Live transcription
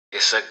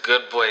It's a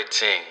good boy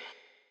thing.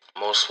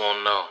 Most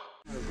won't know.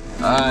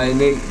 Alright,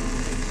 Nick.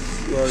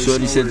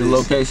 Shorty set the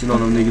location on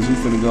them niggas. We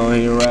finna go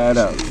ahead and ride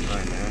out.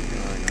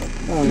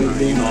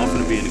 You know I'm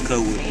finna be in the cut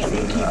with you.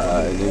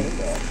 Alright,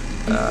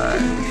 nigga.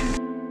 Alright.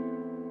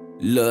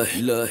 Look,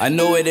 I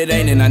know what it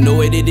ain't and I know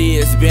what it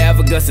is. Been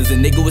having guns since a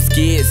nigga was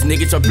kids.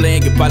 Nigga try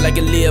playing, get pot like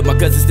a lib. My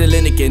cousin still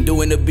in it, can't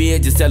do in the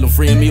bed. Just tell him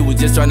free me, was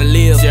just tryna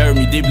live. She heard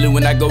me deeply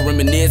when I go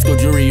reminisce. Go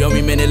jewelry on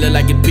me, man, it look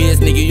like it piss.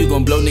 Nigga, you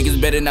gon' blow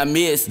niggas better than I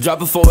miss.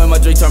 Drop a 4 in my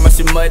drink, turn my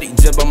shit muddy.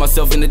 Jump on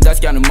myself in the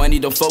dust, counting money.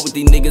 Don't fuck with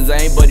these niggas,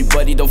 I ain't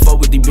buddy. Don't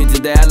fuck with these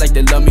bitches that I like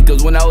they love me.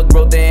 Cause when I was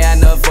broke, they ain't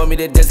had nothing for me.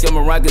 They just come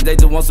around cause they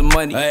just want some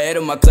money. Ahead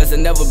of my class, I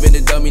never been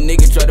a dummy.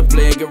 Nigga try to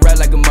play and get right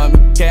like a mummy.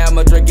 Can't have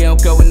my drink, it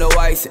don't come with no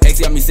ice.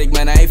 X got me sick,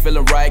 man, I ain't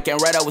feeling right.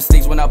 Can't ride out with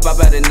sticks when I pop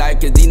out at night.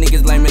 Cause these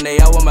niggas lame and they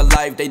all want my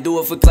life. They do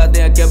it for clout,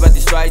 they don't care about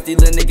the stripes. These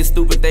little niggas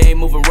stupid, they ain't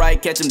moving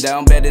right. Catch them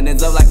down, better than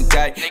up like a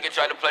kite. Nigga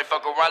try to play,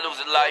 fuck around, lose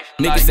a life.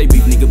 Niggas say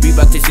beef, nigga beef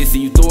out this shit.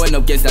 See you throwing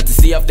up gas, not to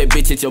see off that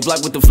bitch. Hit your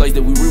block with the flash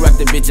that we re-rock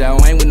the bitch. I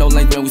don't aim with no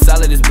length, man, we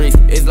solid as bricks.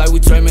 It's like we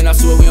train, man, I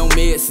swear we don't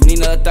miss.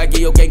 Nina Athaki,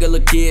 yo, gang of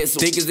little kids.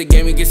 Think it's the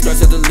game, we get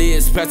scratched at the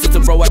list. Pass it to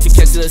bro, watch you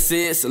catch the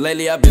assist.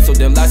 Lately I've been so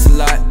damn lost a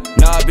lot.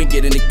 Now I've been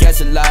getting the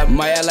cash a lot.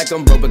 Might act like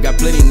I'm broke, but got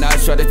plenty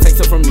knots. Try to take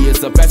some from me,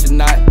 it's a passion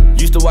knot.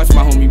 Used to watch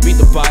my homie beat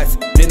the pots.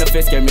 Then the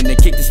feds came in and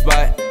kicked the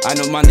spot. I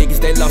know my niggas,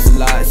 they lost a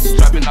lot.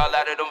 Strapping all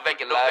out of them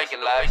vacant lives.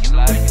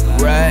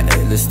 Ride,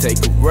 let's take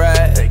a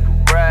ride.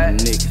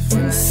 Niggas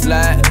finna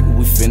slide,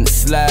 we finna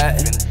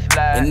slide.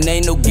 And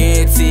ain't no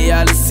guarantee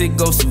all this shit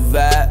gon'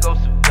 survive.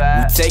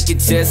 We taking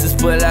chances,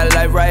 put our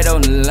life right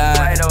on the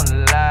line.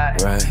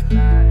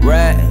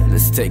 Ride,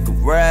 let's take a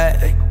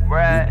ride. We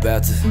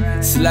bout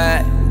to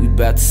slide, we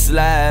bout to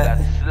slide.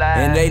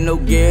 And ain't no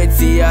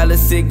guarantee all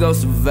this shit gon'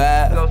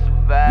 survive.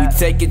 We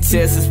taking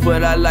chances,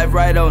 put our life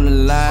right on the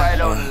line.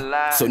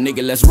 So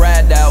nigga, let's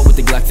ride out with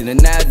the Glocks and the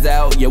knives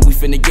out. Yeah, we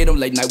finna get him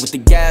late night with the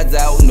guys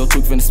out. No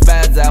tweak finna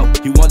spaz out.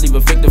 He won't leave a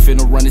victim,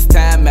 finna run his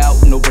time out.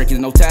 No breakers,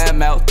 no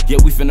time out. Yeah,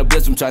 we finna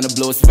blitz him, tryna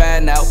blow his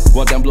spine out.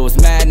 Walk down, blow his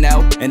mind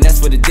out. And that's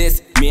for the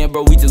diss. Me and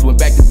bro, we just went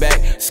back to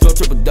back. Score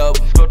triple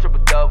double.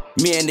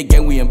 Me and the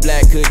gang, we in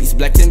black hoodies.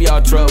 Black Tim,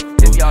 y'all trouble.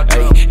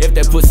 If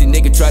that pussy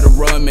nigga try to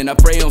run, man, I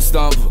pray on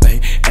stumble.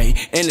 And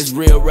it's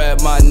real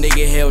rap, my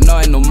nigga, hell no,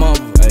 ain't no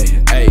mumble.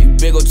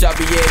 Big ol'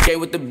 chopper, yeah, came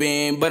with the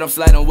beam, but I'm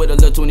sliding with a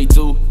little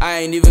 22. I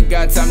ain't even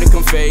got time to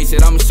come face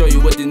it. I'ma show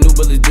you what the new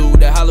bullets do.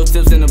 That hollow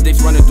tips and them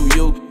dicks running through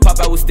you. Pop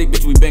out with stick,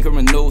 bitch, we banker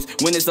and news.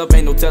 When it's up,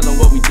 ain't no telling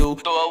what we do.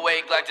 Throw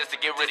away Glock just to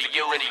get rid of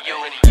you.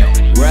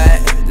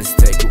 Ride, let's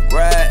take a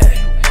ride.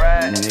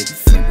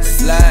 Niggas finna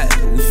slide,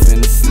 we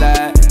finna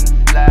slide.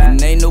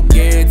 And ain't no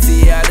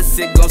guarantee how this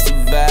shit gon'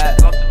 survive.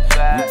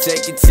 We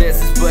taking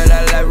chances, put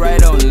our life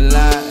right on the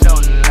line.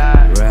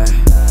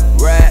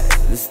 Ride,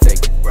 let's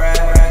take a ride.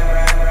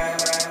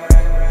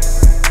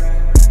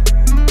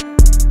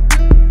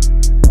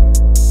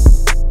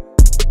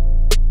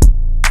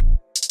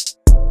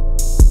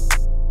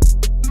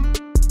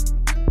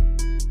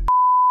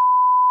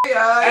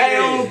 Hey,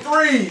 on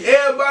 3,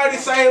 everybody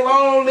say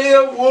long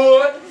live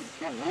Wood.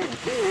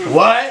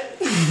 What?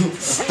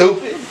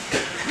 Stupid.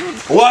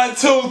 1,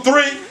 2,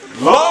 3.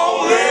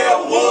 Long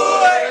live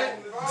Wood.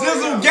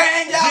 Jizzle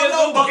gang, y'all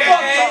know what the fuck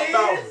I'm talking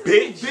about,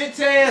 bitch. Bitch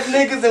ass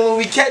niggas, and when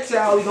we catch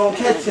y'all, we gon'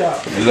 catch y'all.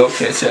 We gon'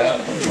 catch y'all.